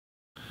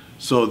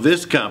So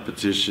this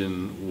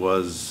competition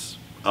was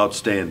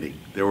outstanding.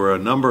 There were a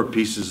number of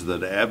pieces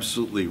that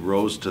absolutely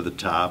rose to the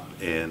top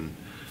and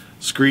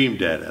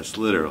screamed at us,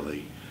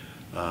 literally.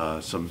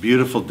 Some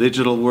beautiful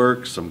digital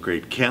work, some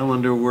great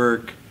calendar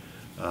work.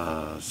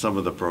 Some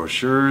of the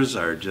brochures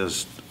are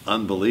just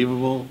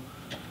unbelievable.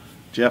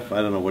 Jeff,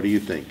 I don't know, what do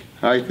you think?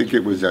 I think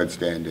it was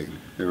outstanding.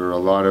 There were a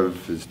lot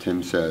of, as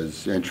Tim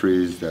says,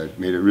 entries that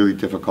made it really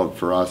difficult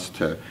for us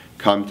to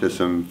come to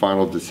some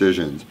final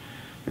decisions.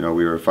 You know,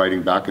 we were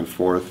fighting back and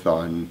forth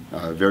on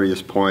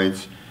various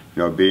points.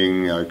 You know,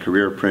 being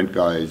career print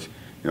guys,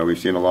 you know, we've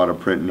seen a lot of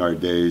print in our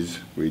days.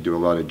 We do a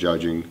lot of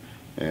judging,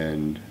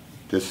 and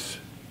this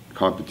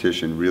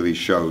competition really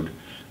showed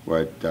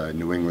what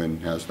New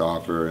England has to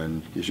offer,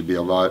 and you should be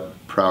a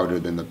lot prouder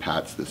than the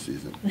Pats this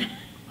season.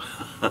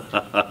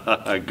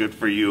 Good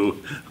for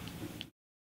you.